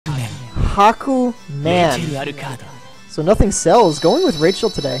Haku man. So NothingCells going with Rachel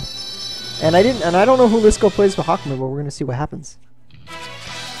today. And I don't know who Lisko plays for Hakuman, but we're gonna see what happens.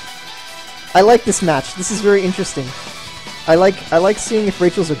 I like this match. This is very interesting. I like seeing if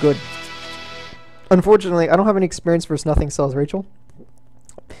Rachels are good. Unfortunately, I don't have any experience versus NothingCells Rachel.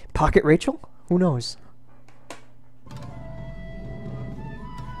 Pocket Rachel? Who knows?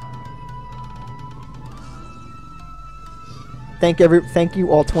 Thank you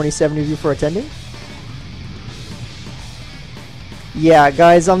all 27 of you for attending. Yeah,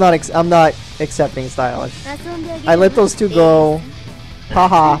 guys, I'm not accepting stylish. I let those two go.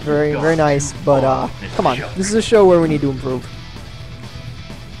 Haha, very nice, but come on. This is a show where we need to improve.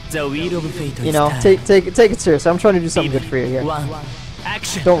 You know, take it serious. I'm trying to do something good for you here.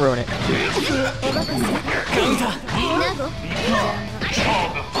 Don't ruin it.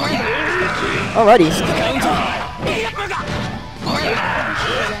 Alrighty.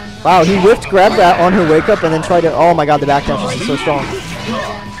 Wow, he whiffed, grabbed that on her wake up, and then tried to. Oh my god, the back dash is so strong.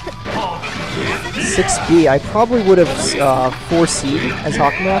 6B. I probably would have 4C'd as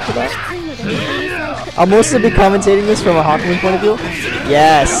Hakuman after that. I'll mostly be commentating this from a Hakuman point of view.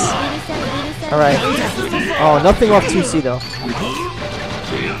 Yes. Alright. Oh, nothing off 2C though.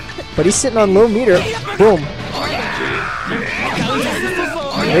 But he's sitting on low meter. Boom.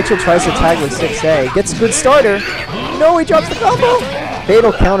 Rachel tries to tag with 6A. Gets a good starter. No, he drops the combo.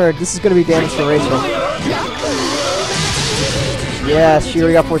 Fatal counter. This is going to be damage for Rachel. Yeah, she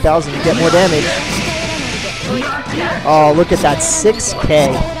already got 4,000. Get more damage. Oh, look at that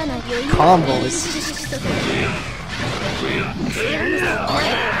 6K combos.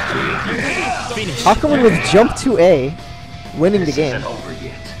 Hakuman with jump to A, winning the game.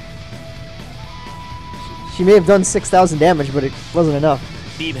 She may have done 6,000 damage, but it wasn't enough.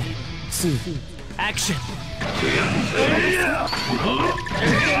 Action.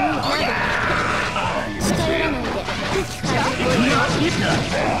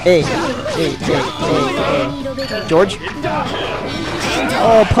 Hey. George?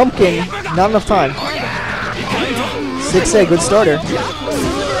 Oh, pumpkin. Not enough time. 6A, good starter.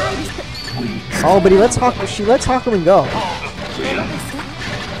 Oh, but she lets Hakuman go.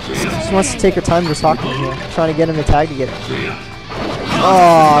 She wants to take her time versus Hakuman here. Trying to get him to tag to get it.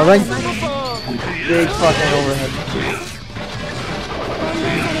 Oh, right. Big fucking overhead.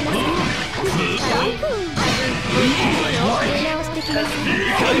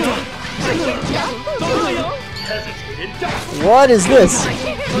 What is this?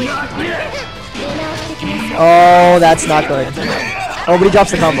 Oh, that's not good. Oh, but he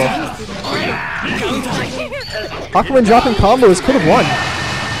drops the combo. Hakuman dropping combos could have won.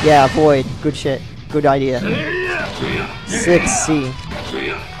 Yeah, Void. Good shit. Good idea. 6C.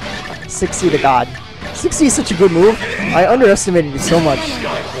 6C the god. 6C is such a good move. I underestimated it so much.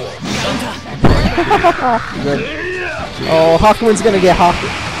 Good. Oh, Hakuman's gonna get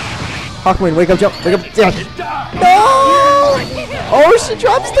Hakuman, wake up, jump, wake up, yeah. No! Oh, she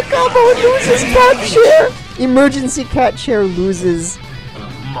drops the combo and loses cat chair. Emergency cat chair loses.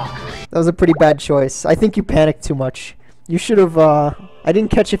 That was a pretty bad choice. I think you panicked too much. You should have, I didn't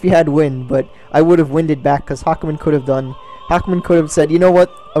catch if you had wind, but I would have winded back because Hakuman could have said, you know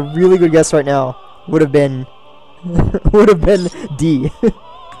what, a really good guess right now would have been, D.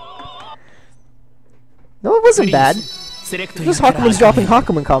 No, it wasn't bad. Just Hakuman's dropping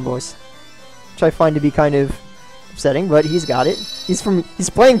Hakuman combos, which I find to be kind of upsetting, but he's got it. He's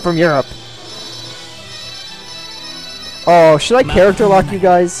playing from Europe. Oh, should I character lock you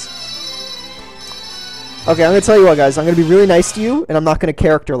guys? Okay, I'm gonna tell you what, guys. I'm gonna be really nice to you, and I'm not gonna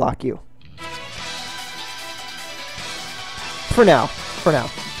character lock you. For now.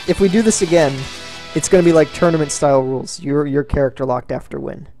 If we do this again, it's gonna be like tournament style rules. You're character locked after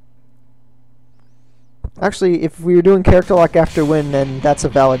win. Actually, if we were doing character lock after win, then that's a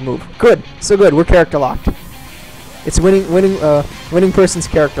valid move. Good. So good. We're character locked. It's winning person's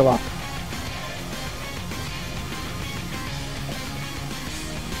character lock.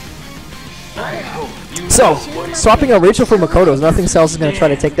 So, swapping out Rachel for Makoto's, NothingCells is going to try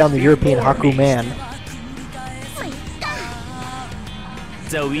to take down the European Haku man.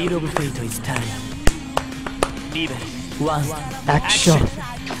 The wheel of fate is time. Action.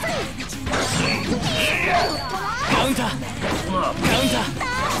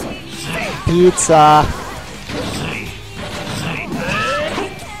 Pizza.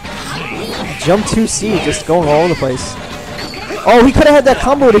 Jump 2C, just going all over the place. Oh, he could have had that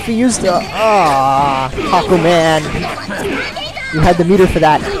combo if he used the... Haku man. You had the meter for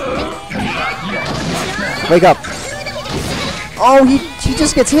that. Wake up. Oh, he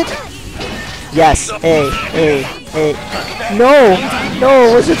just gets hit. Yes. A. No!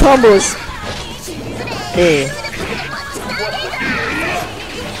 No! Where's your combos? A.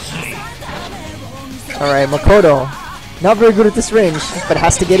 Alright, Makoto. Not very good at this range, but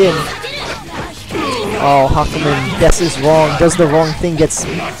has to get in. Oh, Hakumen guesses wrong, does the wrong thing, gets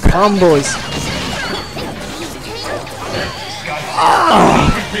combos.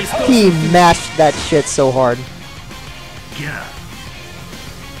 Ah! He mashed that shit so hard.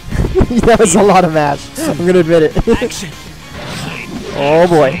 That was a lot of mash. I'm gonna admit it. Oh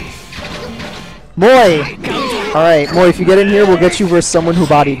boy. Moi! Alright, Moi, if you get in here, we'll get you versus someone who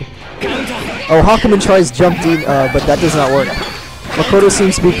bodied. Oh, Hakumen tries jump D, but that does not work. Makoto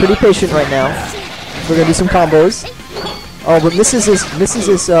seems to be pretty patient right now. We're gonna do some combos. Oh, but misses his,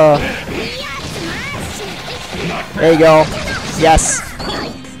 there you go. Yes.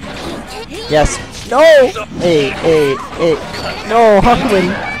 Yes. No! Hey. No,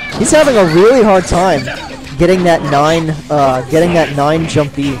 Hakumen. He's having a really hard time getting that 9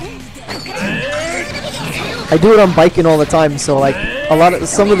 jump B. I do it on biking all the time, so like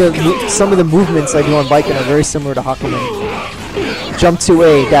some of the movements I do on biking are very similar to Hakumen. Jump to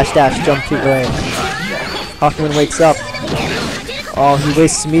A, dash, jump to A. Hakumen wakes up. Oh, he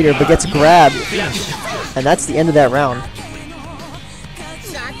wastes meter, but gets grabbed. And that's the end of that round.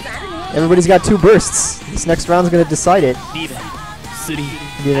 Everybody's got 2 bursts. This next round's gonna decide it.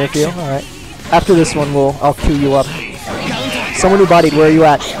 You there, feel? Alright. After this one, I'll queue you up. Someone who bodied, where are you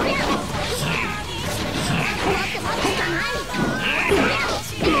at?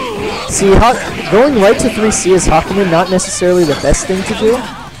 See, going right to 3C as Hakumen not necessarily the best thing to do.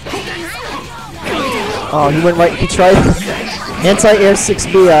 Oh, he went right. He tried anti-air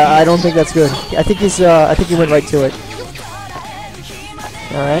 6B. I don't think that's good. I think he went right to it.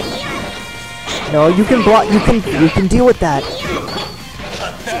 All right. No, you can block. You can deal with that.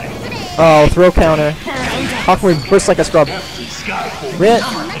 Oh, throw counter. Hakumen bursts like a scrub.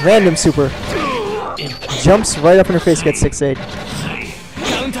 Random super. Jumps right up in her face. Gets 6-8.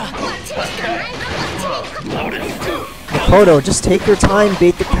 Makoto, just take your time,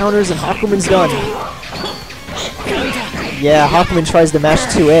 bait the counters, and Hakumen's done. Yeah, Hakumen tries to mash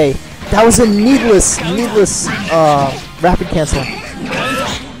 2A. That was a needless rapid cancel.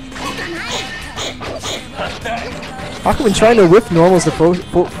 Hakumen trying to whip normals to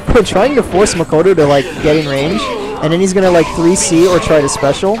trying to force Makoto to like get in range, and then he's gonna like 3C or try to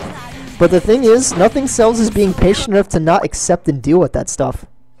special. But the thing is, NothingCells is being patient enough to not accept and deal with that stuff.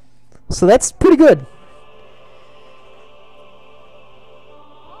 So that's pretty good.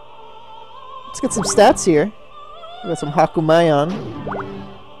 Let's get some stats here. We got some Hakumayan.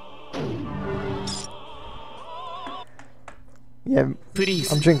 Yeah,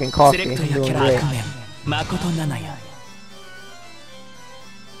 I'm drinking coffee. I'm doing great.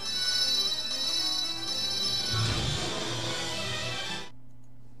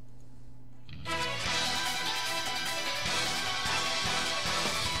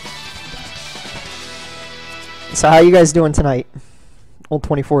 So how you guys doing tonight? All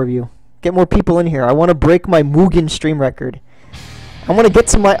 24 of you. Get more people in here. I want to break my Mugen stream record. I want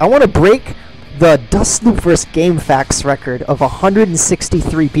to break the Dust Loop vs. Game Facts record of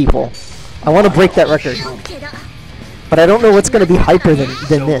 163 people. I want to break that record. But I don't know what's going to be hyper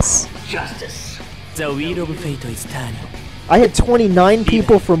than this. The wheel of fate is turning. I had 29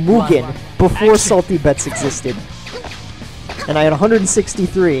 people for Mugen before Salty Bets existed. And I had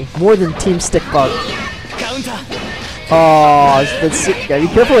 163, more than Team Stickbug. Oh, gotta be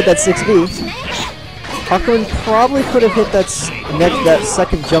careful with that 6B. Hakumen probably could have hit that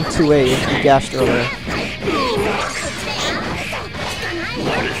second jump 2A if he dashed earlier.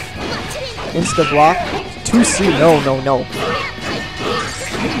 Insta block. 2C. No.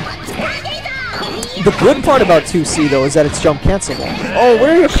 The good part about 2C though is that it's jump cancelable. Oh,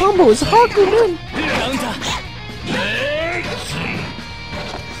 where are your combos? Hakumen!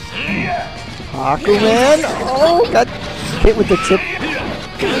 Hakumen! Oh, got hit with the tip.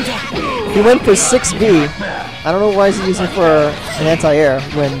 He went for 6B. I don't know why he's using for an anti-air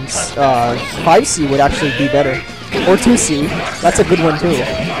when 5C would actually be better. Or 2C. That's a good one too.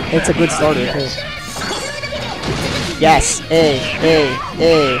 It's a good starter too. Yes! A.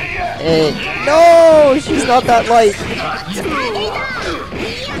 No! She's not that light!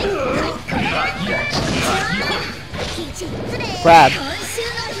 Grab.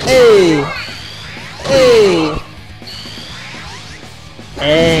 Hey!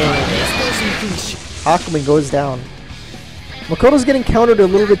 Hakumen goes down. Makoto's getting countered a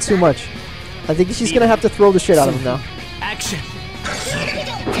little bit too much. I think she's gonna have to throw the shit out of him now. Action.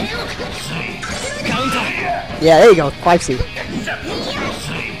 Yeah, there you go. 5C.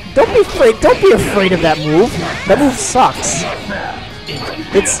 Don't be afraid of that move. That move sucks.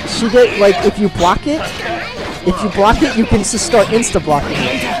 She get like if you block it, you can just start insta blocking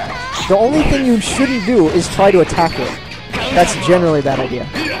it. The only thing you shouldn't do is try to attack it. That's generally a bad idea.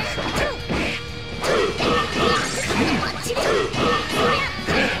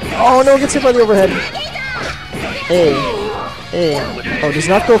 Oh no, gets hit by the overhead. Hey. Oh, does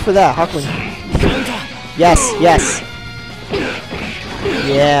not go for that. Hawkman. Yes.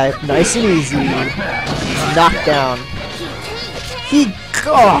 Yeah, nice and easy. Knockdown. He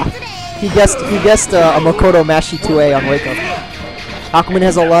guessed a Makoto Mashi 2A on wake up. Hawkman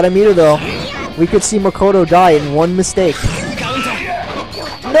has a lot of meter though. We could see Makoto die in one mistake.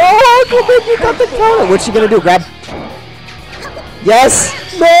 No, Hawkman, you got the counter. What's she gonna do? Grab. Yes.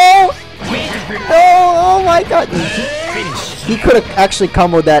 No. Oh my God. He could have actually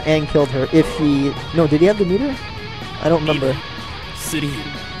comboed that and killed her if he. No, did he have the meter? I don't remember.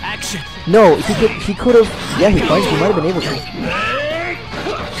 No, he could have. Yeah, he might have been able to.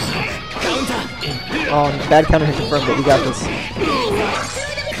 Oh, bad counter hit confirmed, but we got this.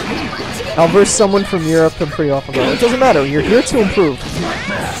 I'll verse someone from Europe. I'm pretty off about it. It doesn't matter. You're here to improve.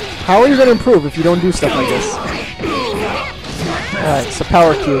 How are you going to improve if you don't do stuff like this? Alright, so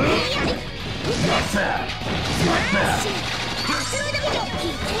power cube.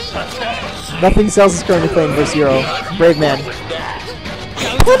 NothingCells is currently playing versus Euro. Brave man.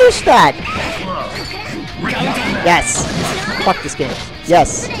 Finish that! Yes! Fuck this game.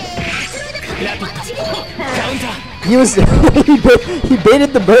 Yes! He was he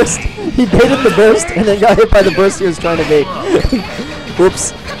baited the burst. He baited the burst and then got hit by the burst he was trying to bait.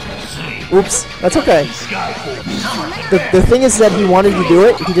 Oops. Oops. That's okay. The thing is that he wanted to do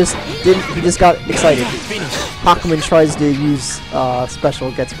it, he just didn't, he just got excited. Hakumen tries to use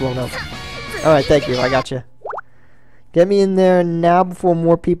special, gets blown up. Alright, thank you, I got you. Get me in there now before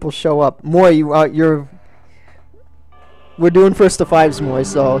more people show up. Moy, we're doing first to fives, Moy,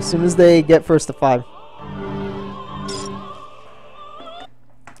 so as soon as they get first to five.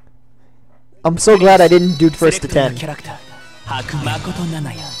 I'm so glad I didn't do first to 10.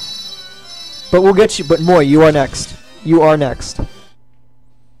 But we'll get you, but Moy, you are next. You are next.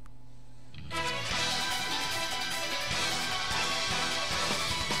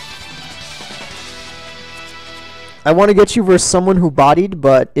 I want to get you versus someone who bodied,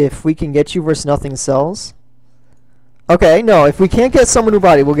 but if we can get you versus NothingCells. Okay, no, if we can't get someone who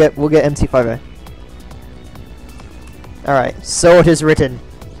bodied, we'll get MT5A. Alright, so it is written.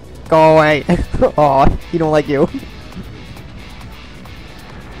 Go away. Aw, he don't like you.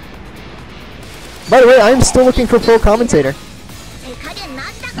 By the way, I am still looking for pro commentator.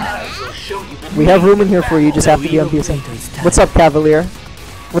 We have room in here for you, you just have to be on PSN. What's up, Cavalier?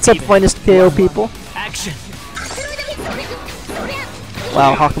 What's up, finest KO people?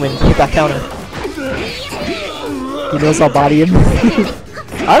 Wow, Hakumen hit that counter. He knows I'll body him.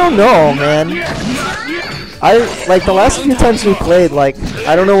 I don't know, man. Like the last few times we played, like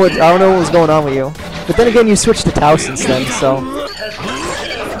I don't know what was going on with you. But then again, you switched to Tao since then, so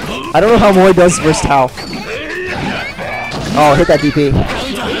I don't know how Moy does versus Tao. Oh, hit that DP.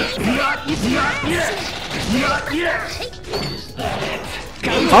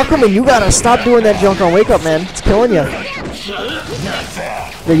 Hakumen, you gotta stop doing that junk on wake up, man. It's killing you.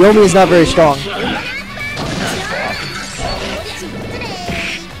 The Yomi is not very strong.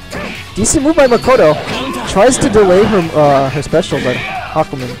 Decent move by Makoto. Tries to delay her her special, but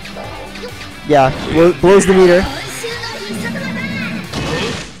Hakumen. Yeah, blows the meter.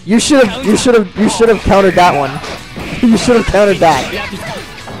 You should have countered that one. You should have countered that.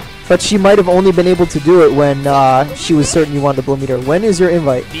 But she might have only been able to do it when she was certain you wanted to blow meter. When is your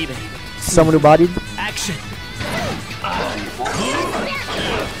invite? Someone who bodied? Action.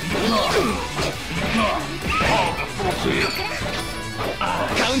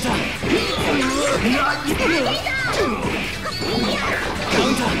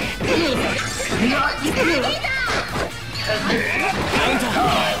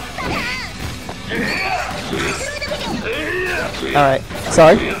 Alright,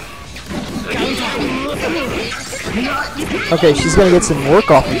 sorry. Okay, she's gonna get some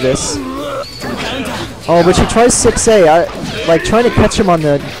work off of this. Oh, but she tries 6A. Like trying to catch him on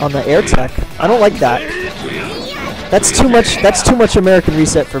the air tech. I don't like that. That's too much American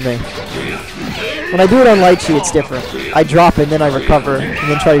reset for me. When I do it on Lychee, it's different. I drop it and then I recover and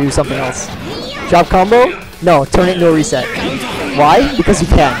then try to do something else. Drop combo? No, turn it into a reset. Why? Because you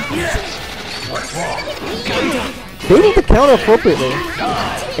can. Baiting the counter appropriately.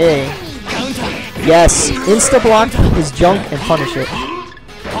 A. Yes, insta block his junk and punish it.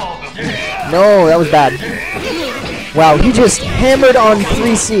 No, that was bad. Wow, he just hammered on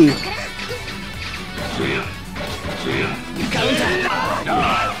 3C.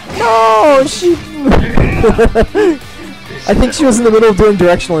 No, she... I think she was in the middle of doing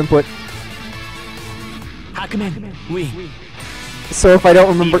directional input. So if I don't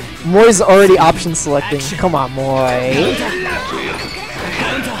remember, Moy's already option selecting. Come on, Moy.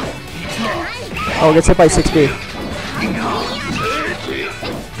 Oh, gets hit by 6B.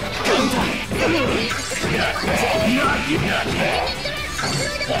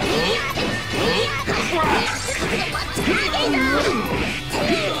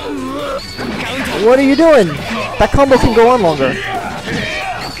 What are you doing? That combo can go on longer.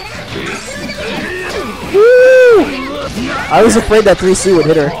 Woo! I was afraid that 3C would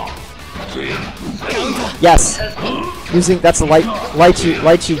hit her. Yes. That's the light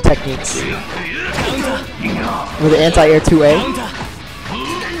shoot techniques. With the anti-air 2A.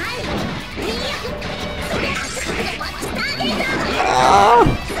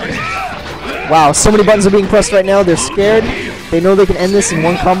 Wow, so many buttons are being pressed right now. They're scared. They know they can end this in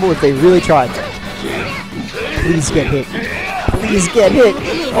one combo if they really try. Please get hit. Please get hit.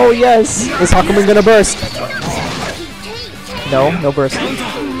 Oh yes. Is Hakumen gonna burst? No, no burst.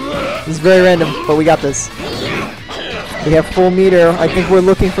 This is very random, but we got this. We have full meter. I think we're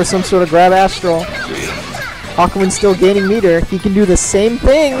looking for some sort of grab astral. Hakumen's still gaining meter. He can do the same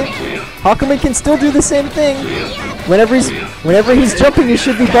thing. Hakumen can still do the same thing. Whenever he's jumping, he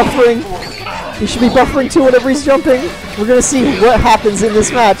should be buffering. He should be buffering too whenever he's jumping. We're gonna see what happens in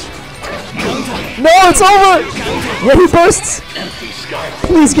this match. No, it's over! Yeah, he bursts!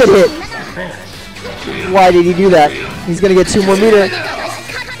 Please get hit. Why did he do that? He's gonna get 2 more meter.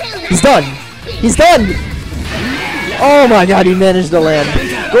 He's done! He's done! Oh my god, he managed to land.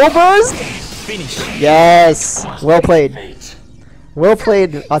 Go burst! Yes! Well played. Well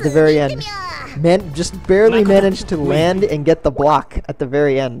played at the very end. Just barely managed to land and get the block at the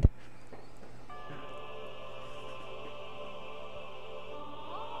very end.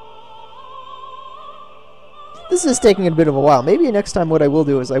 This is taking a bit of a while. Maybe next time what I will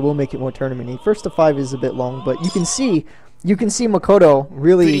do is I will make it more tournament-y. First to 5 is a bit long, but you can see Makoto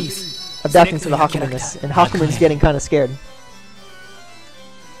really adapting to the Hakumen-ness, and Hakumen's getting kind of scared.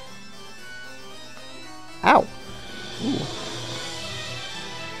 Ow. Ooh.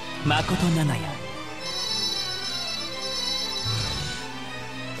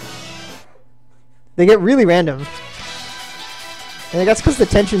 They get really random. And that's because the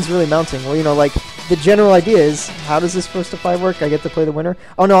tension's really mounting. Well, you know, like, the general idea is, how does this first to 5 work? I get to play the winner.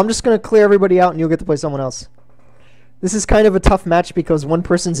 Oh no, I'm just going to clear everybody out and you'll get to play someone else. This is kind of a tough match because one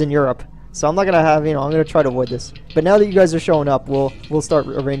person's in Europe. So I'm not going to have, you know, I'm going to try to avoid this. But now that you guys are showing up, we'll start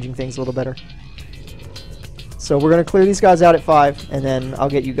arranging things a little better. So we're going to clear these guys out at 5, and then I'll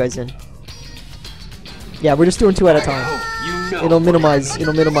get you guys in. Yeah, we're just doing 2 at a time. It'll minimize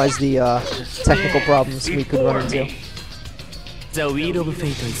the technical problems we could run into. The wheel of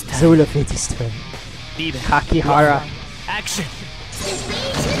fate is The wheel of fate is turned. Kakihara. Action.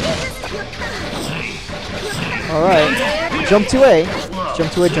 Alright. Jump 2A.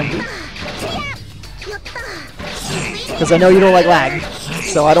 Jump 2A, jump B. Because I know you don't like lag.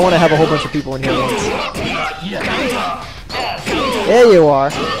 So I don't want to have a whole bunch of people in here at once. There you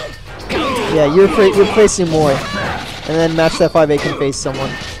are. Yeah, you're facing Moy. And then match that 5A can face someone.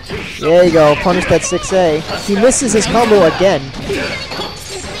 There you go. Punish that 6A. He misses his combo again.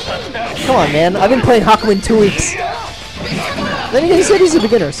 Come on, man. I've been playing Hakumen 2 weeks. Then again, he said he's a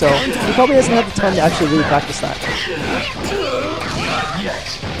beginner, so he probably hasn't had the time to actually really practice that.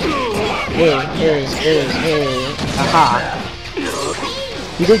 Hey. Aha.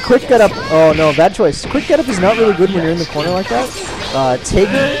 He did quick get up. Oh no, bad choice. Quick get up is not really good when you're in the corner like that.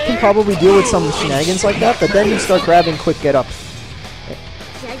 Tager can probably deal with some shenanigans like that, but then you start grabbing quick get up.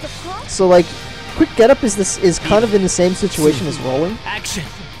 So like, quick get up is kind of in the same situation as rolling. Action.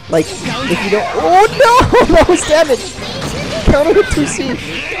 Like, if you don't. Oh no! That was damage! Counter hit 2C.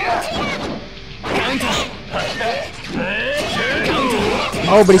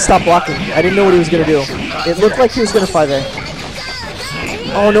 Oh, but he stopped blocking. I didn't know what he was gonna do. It looked like he was gonna 5A.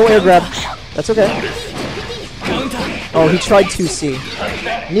 Oh, no air grab. That's okay. Oh, he tried 2C.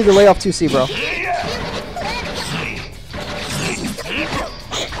 You need to lay off 2C, bro.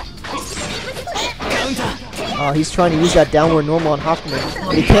 Oh, he's trying to use that downward normal on Hakumen,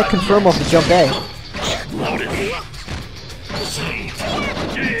 but he can't confirm off the jump A.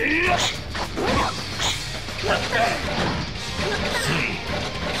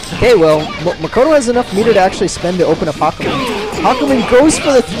 Okay, well, Makoto has enough meter to actually spend to open up Hakumen. Hakumen goes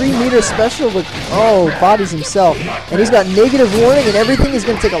for the 3 meter special, but oh, bodies himself. And he's got negative warning and everything is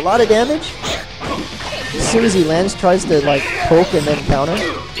going to take a lot of damage. as soon as he lands, tries to like poke and then counter.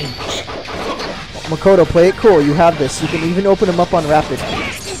 Makoto, play it cool. You have this. You can even open him up on rapid.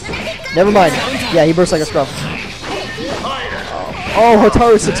 Never mind. Yeah, he bursts like a scrub. Oh,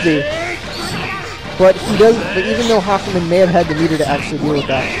 Hotaru 6B. But he does. But even though Hakumen may have had the meter to actually deal with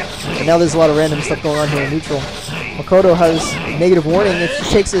that, and now there's a lot of random stuff going on here in neutral. Makoto has negative warning if she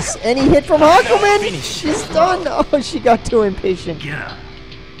takes this any hit from Hakumen. She's done. Oh, she got too impatient.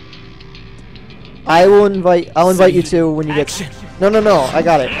 I'll invite you to when you get. No, I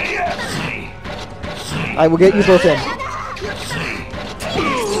got it. I will get you both in.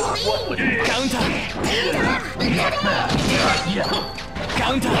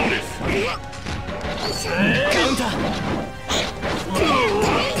 Counter.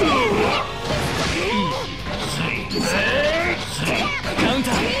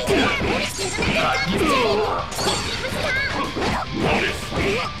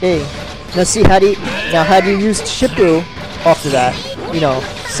 Hey, now see, had you used Shippu after that, you know,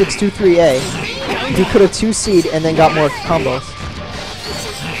 623A, he could have 2C'd and then got more combos.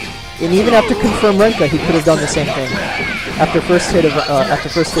 And even after confirm Renka, he could have done the same thing. After first hit of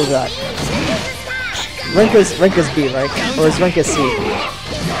that. Renka's B, right? Or is Renka C?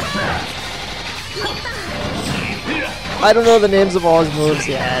 I don't know the names of all his moves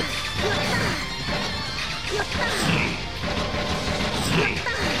yet.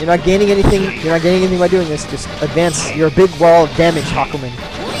 You're not gaining anything by doing this. Just advance. You're a big wall of damage, Hakumen.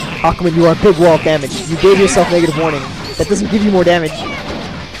 Hakumen, you are a big wall of damage. You gave yourself negative warning. That doesn't give you more damage.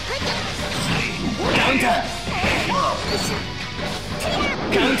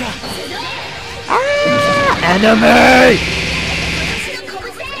 Ah, enemy!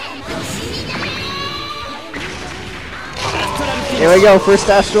 Here we go. First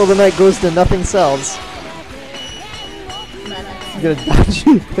Astral of the night goes to NothingCells. I'm gonna dodge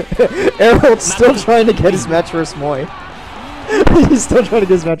you. Errol's still trying to get his match versus Moy. He's still trying to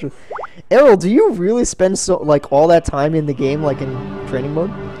get his match versus... Errol, do you really spend all that time in the game, like in training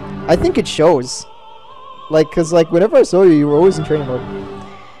mode? I think it shows. Cause whenever I saw you, you were always in training mode.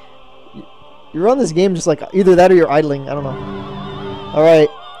 You're on this game just like either that or you're idling. I don't know. All right.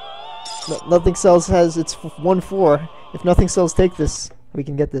 NothingCells has its 1-4. If NothingCells take this, we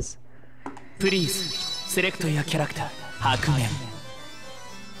can get this. Please select your character. Hakumen.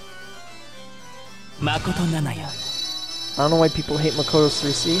 Makoto Nanaya. I don't know why people hate Makoto's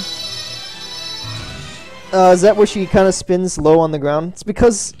 3C. Is that where she kind of spins low on the ground? It's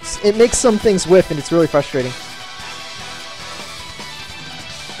because it makes some things whiff and it's really frustrating.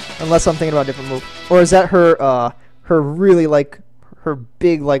 Unless I'm thinking about a different move. Or is that her, her really her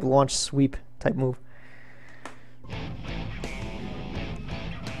big launch sweep type move?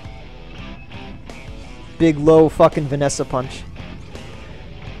 Big low fucking Vanessa punch.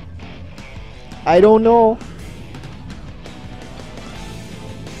 I don't know.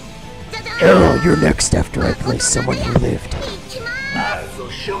 Errol, you're next after I place someone who lived.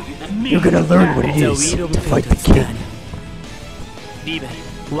 You're gonna learn what it is to fight the king.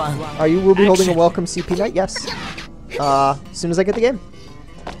 Will be holding a welcome CP night? Yes. As soon as I get the game.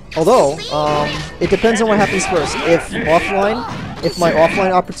 Although, it depends on what happens first. If my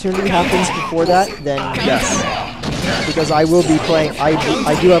offline opportunity happens before that, then yes. Because I will be playing, I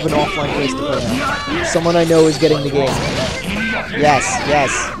do have an offline place to play now. Someone I know is getting the game. Yes.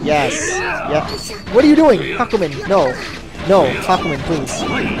 What are you doing? Hakumen, no. No, Hakumen, please.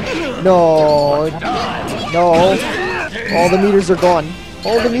 No. All the meters are gone.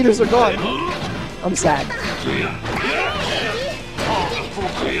 I'm sad.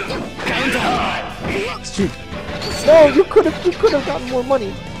 Shoot. No, you could have gotten more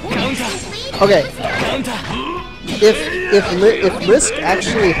money. Okay. If Lisk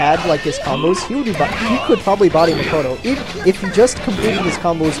actually had his combos, he could probably body Makoto. If he just completed his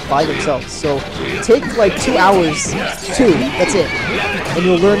combos by themselves. So take 2 hours, that's it, and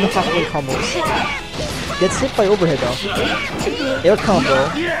you'll learn the Hakumen combos. Gets hit by overhead though. Air combo.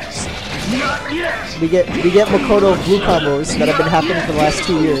 We get Makoto blue combos that have been happening for the last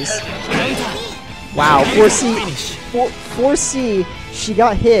 2 years. Wow, 4C, she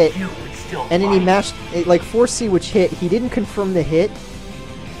got hit, and then he mashed, 4C which hit, he didn't confirm the hit,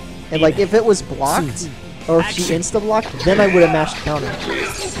 and if it was blocked, or if she insta-blocked, then I would have mashed counter.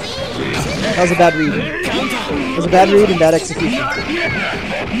 That was a bad read. It was a bad read and bad execution.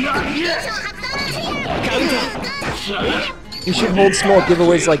 You should hold small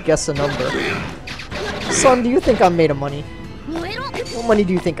giveaways like guess a number. Son, do you think I'm made of money? What money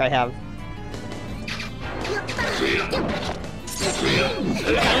do you think I have?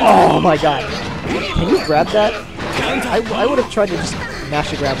 Oh my god. Can you grab that? I would have tried to just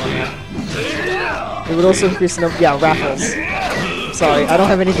mash a grab on that. It would also increase the number. Yeah, raffles. Sorry, I don't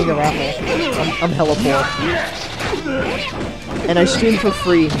have anything to raffle. I'm hella poor. And I stream for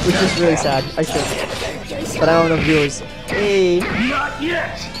free, which is really sad, I think. But I don't have enough viewers. Hey.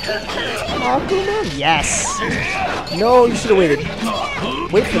 Aquaman? Yes. No, you should have waited.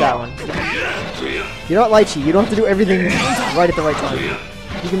 Wait for that one. You know what, Lychee? You don't have to do everything right at the right time.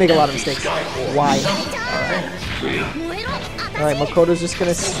 You can make a lot of mistakes. Why? Alright, Makoto's just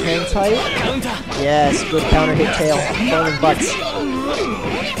gonna hang tight. Yes, good counter hit tail. Falling butts.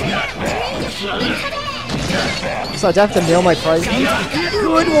 So I have to nail my prize.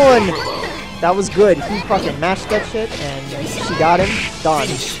 Good one! That was good. He fucking matched that shit and she got him. Done.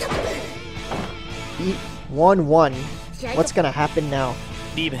 1-1. What's gonna happen now?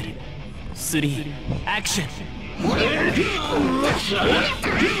 BBR 3 action.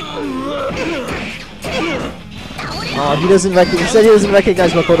 Oh, he doesn't recognize. He said he doesn't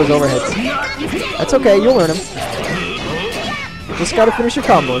recognize Makoto's overheads. That's okay. You'll learn him. Just gotta finish your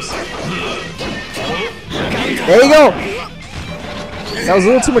combos. There you go. That was a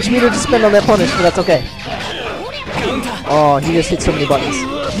little too much meter to spend on that punish, but that's okay. Oh, he just hit so many buttons.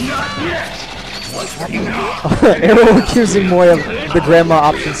 Arrow accusing Moy of the grandma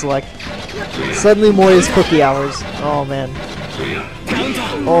option select. Suddenly Moy is cookie hours. Oh man.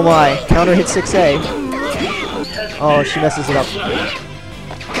 Oh my. Counter hit 6A. Oh, she messes it up.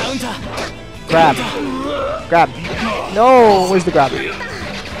 Grab. Grab. No! Where's the grab?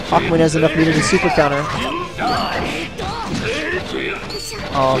 Aquaman has enough meter to super counter.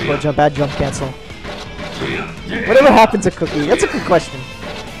 Oh, good jump, bad jump cancel. Whatever happened to Cookie? That's a good question.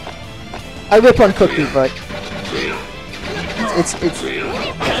 I rip on Cookie, but it's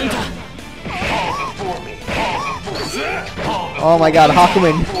oh my god,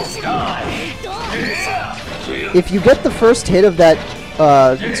 Hakumen. If you get the first hit of that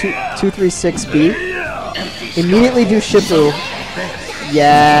 236B, immediately do Shippu.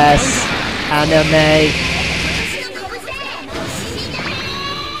 Yes, anime.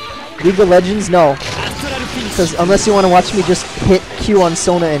 League of Legends? No. Because unless you want to watch me just hit Q on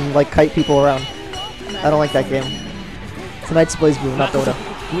Sona and like kite people around. I don't like that game. Tonight's Blaze Blue, not Dota.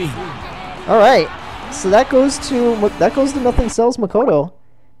 Alright. So that goes to NothingCells Makoto.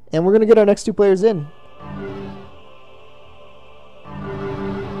 And we're gonna get our next two players in.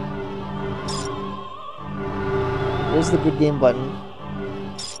 There's the good game button.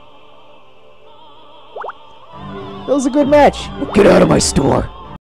 That was a good match. Get out of my store.